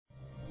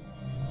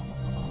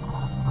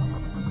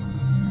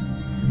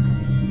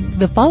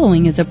The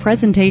following is a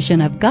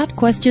presentation of Got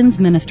Questions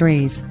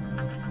Ministries.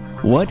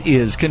 What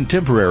is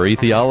contemporary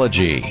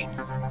theology?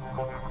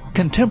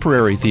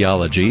 Contemporary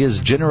theology is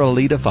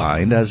generally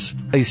defined as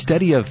a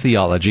study of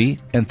theology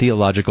and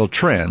theological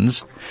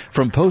trends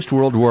from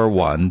post-World War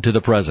I to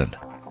the present,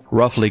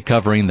 roughly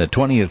covering the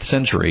 20th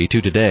century to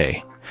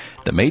today.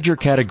 The major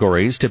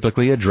categories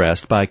typically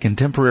addressed by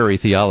contemporary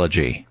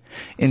theology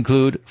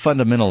include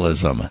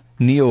fundamentalism,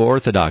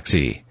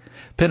 neo-orthodoxy,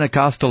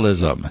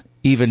 Pentecostalism,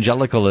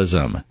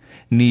 evangelicalism,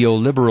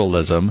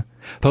 neoliberalism,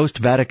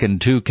 post-Vatican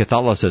II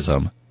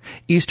Catholicism,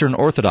 Eastern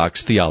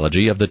Orthodox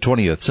theology of the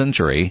 20th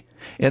century,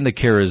 and the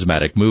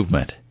charismatic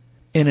movement.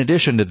 In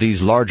addition to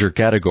these larger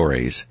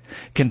categories,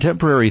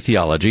 contemporary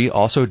theology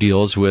also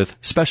deals with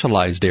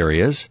specialized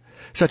areas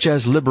such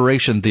as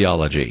liberation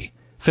theology,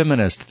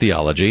 feminist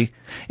theology,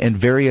 and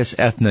various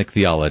ethnic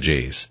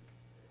theologies.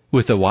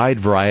 With the wide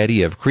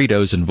variety of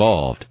credos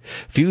involved,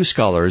 few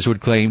scholars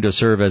would claim to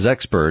serve as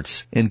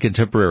experts in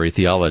contemporary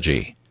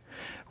theology.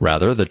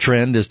 Rather, the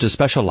trend is to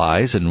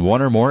specialize in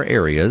one or more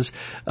areas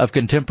of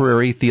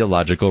contemporary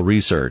theological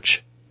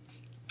research.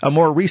 A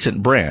more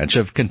recent branch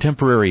of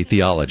contemporary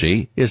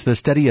theology is the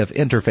study of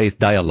interfaith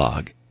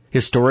dialogue.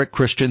 Historic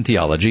Christian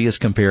theology is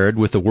compared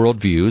with the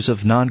worldviews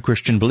of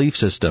non-Christian belief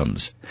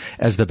systems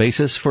as the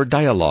basis for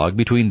dialogue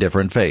between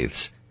different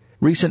faiths.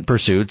 Recent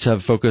pursuits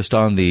have focused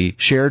on the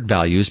shared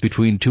values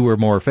between two or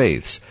more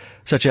faiths,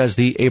 such as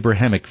the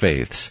Abrahamic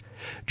faiths,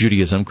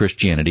 Judaism,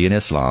 Christianity, and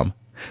Islam,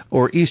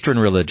 or Eastern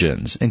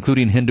religions,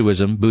 including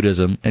Hinduism,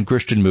 Buddhism, and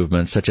Christian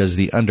movements such as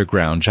the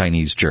underground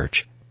Chinese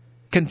church.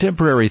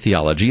 Contemporary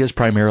theology is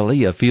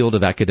primarily a field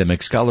of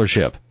academic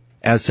scholarship.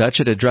 As such,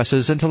 it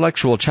addresses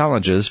intellectual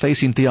challenges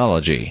facing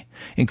theology,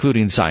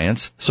 including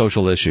science,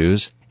 social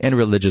issues, and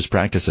religious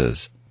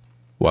practices.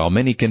 While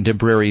many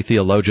contemporary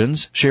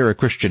theologians share a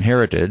Christian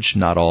heritage,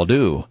 not all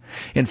do.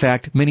 In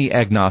fact, many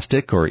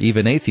agnostic or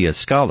even atheist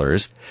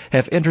scholars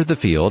have entered the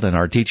field and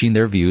are teaching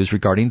their views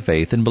regarding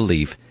faith and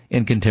belief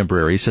in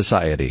contemporary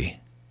society.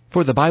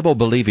 For the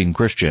Bible-believing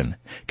Christian,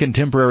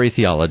 contemporary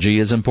theology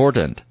is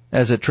important,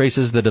 as it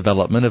traces the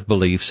development of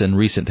beliefs in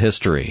recent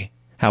history.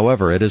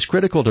 However, it is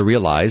critical to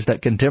realize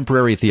that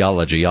contemporary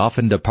theology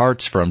often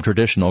departs from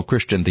traditional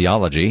Christian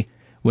theology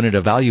when it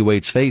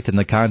evaluates faith in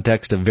the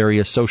context of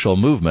various social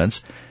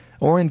movements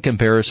or in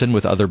comparison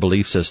with other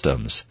belief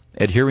systems.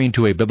 Adhering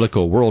to a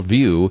biblical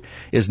worldview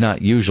is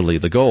not usually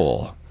the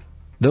goal.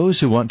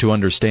 Those who want to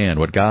understand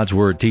what God's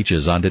Word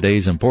teaches on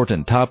today's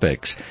important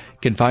topics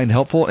can find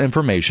helpful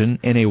information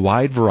in a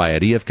wide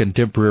variety of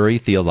contemporary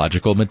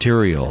theological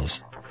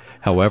materials.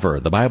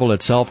 However, the Bible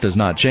itself does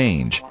not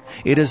change.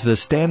 It is the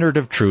standard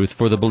of truth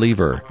for the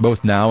believer,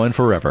 both now and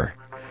forever.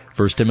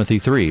 1 Timothy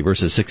 3,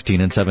 verses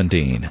 16 and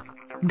 17.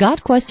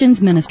 Got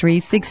Questions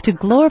Ministry seeks to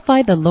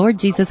glorify the Lord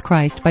Jesus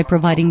Christ by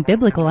providing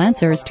biblical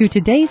answers to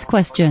today's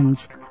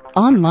questions.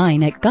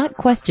 Online at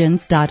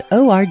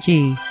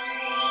gotquestions.org.